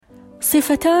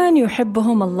صفتان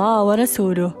يحبهم الله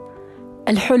ورسوله: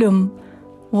 الحلم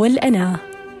والأناة.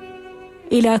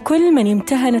 إلى كل من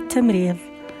امتهن التمريض،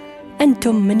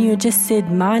 أنتم من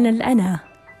يجسد معنى الأناة.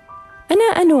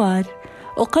 أنا أنوار،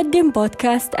 أقدم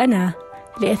بودكاست أنا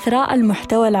لإثراء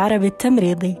المحتوى العربي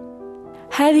التمريضي.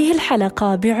 هذه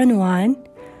الحلقة بعنوان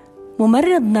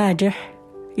ممرض ناجح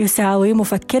يساوي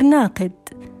مفكر ناقد.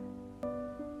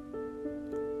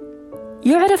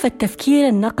 يعرف التفكير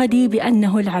النقدي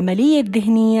بأنه العملية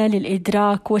الذهنية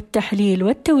للإدراك والتحليل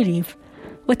والتوليف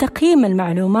وتقييم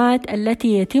المعلومات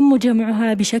التي يتم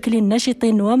جمعها بشكل نشط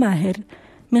وماهر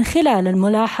من خلال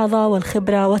الملاحظة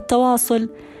والخبرة والتواصل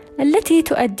التي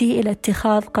تؤدي إلى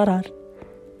اتخاذ قرار.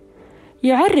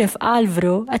 يعرف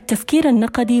آلفارو التفكير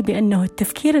النقدي بأنه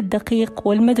التفكير الدقيق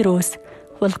والمدروس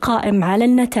والقائم على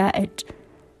النتائج.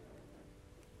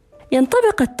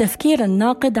 ينطبق التفكير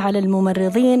الناقد على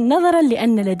الممرضين نظراً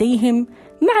لأن لديهم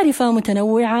معرفة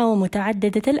متنوعة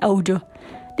ومتعددة الأوجه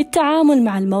للتعامل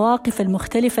مع المواقف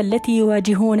المختلفة التي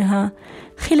يواجهونها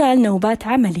خلال نوبات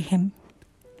عملهم.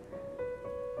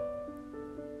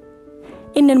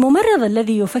 إن الممرض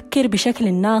الذي يفكر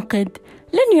بشكل ناقد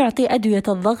لن يعطي أدوية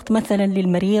الضغط مثلاً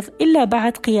للمريض إلا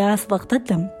بعد قياس ضغط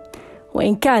الدم،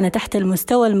 وإن كان تحت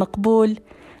المستوى المقبول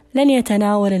لن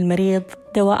يتناول المريض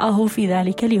دواءه في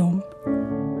ذلك اليوم.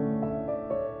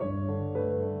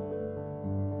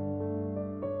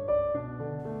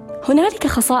 هنالك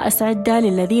خصائص عدة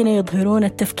للذين يظهرون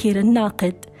التفكير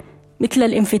الناقد، مثل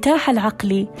الانفتاح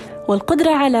العقلي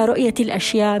والقدرة على رؤية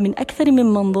الأشياء من أكثر من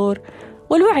منظور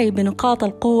والوعي بنقاط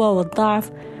القوة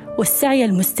والضعف والسعي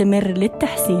المستمر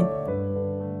للتحسين.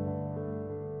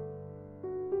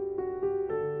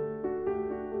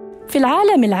 في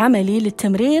العالم العملي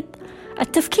للتمريض،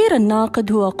 التفكير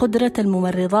الناقد هو قدرة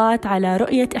الممرضات على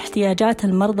رؤية احتياجات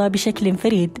المرضى بشكل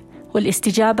فريد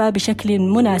والاستجابة بشكل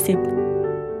مناسب.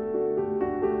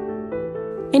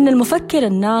 إن المفكر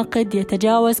الناقد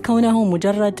يتجاوز كونه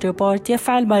مجرد ريبورت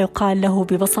يفعل ما يقال له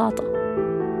ببساطة.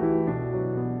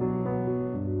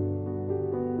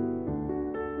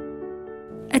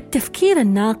 التفكير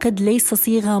الناقد ليس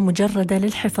صيغة مجردة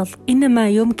للحفظ، إنما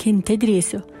يمكن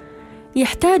تدريسه.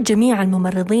 يحتاج جميع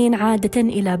الممرضين عادة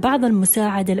إلى بعض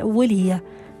المساعدة الأولية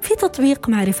في تطبيق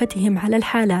معرفتهم على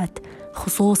الحالات،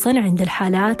 خصوصاً عند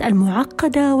الحالات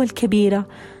المعقدة والكبيرة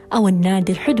أو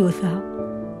النادر حدوثها.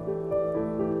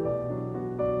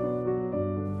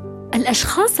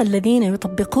 الأشخاص الذين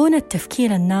يطبقون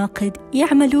التفكير الناقد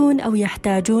يعملون أو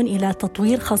يحتاجون إلى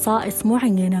تطوير خصائص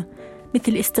معينة،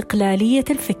 مثل استقلالية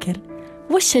الفكر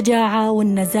والشجاعة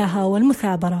والنزاهة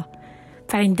والمثابرة.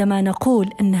 فعندما نقول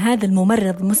أن هذا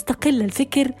الممرض مستقل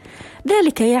الفكر،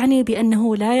 ذلك يعني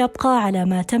بأنه لا يبقى على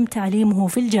ما تم تعليمه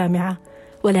في الجامعة،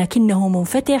 ولكنه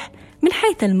منفتح من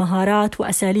حيث المهارات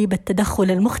وأساليب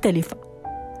التدخل المختلفة.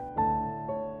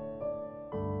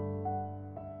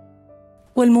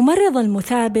 والممرض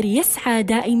المثابر يسعى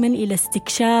دائماً إلى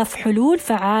استكشاف حلول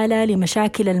فعالة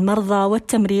لمشاكل المرضى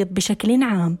والتمريض بشكل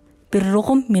عام،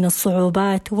 بالرغم من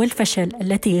الصعوبات والفشل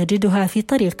التي يجدها في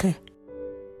طريقه.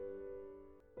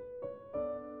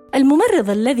 الممرض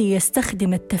الذي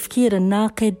يستخدم التفكير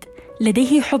الناقد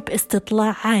لديه حب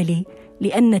استطلاع عالي،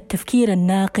 لأن التفكير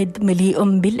الناقد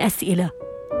مليء بالأسئلة.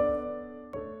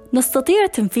 نستطيع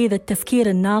تنفيذ التفكير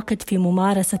الناقد في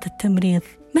ممارسة التمريض.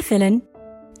 مثلاً،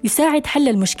 يساعد حل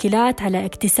المشكلات على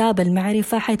اكتساب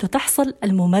المعرفة، حيث تحصل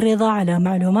الممرضة على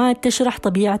معلومات تشرح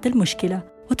طبيعة المشكلة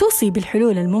وتوصي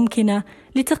بالحلول الممكنة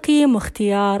لتقييم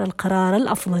واختيار القرار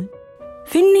الأفضل.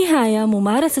 في النهاية،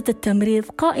 ممارسة التمريض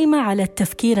قائمة على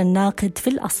التفكير الناقد في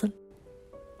الأصل.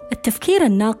 التفكير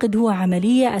الناقد هو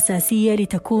عملية أساسية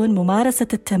لتكون ممارسة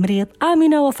التمريض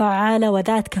آمنة وفعالة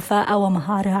وذات كفاءة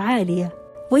ومهارة عالية،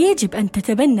 ويجب أن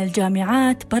تتبنى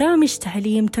الجامعات برامج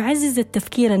تعليم تعزز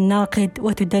التفكير الناقد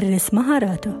وتدرس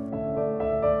مهاراته.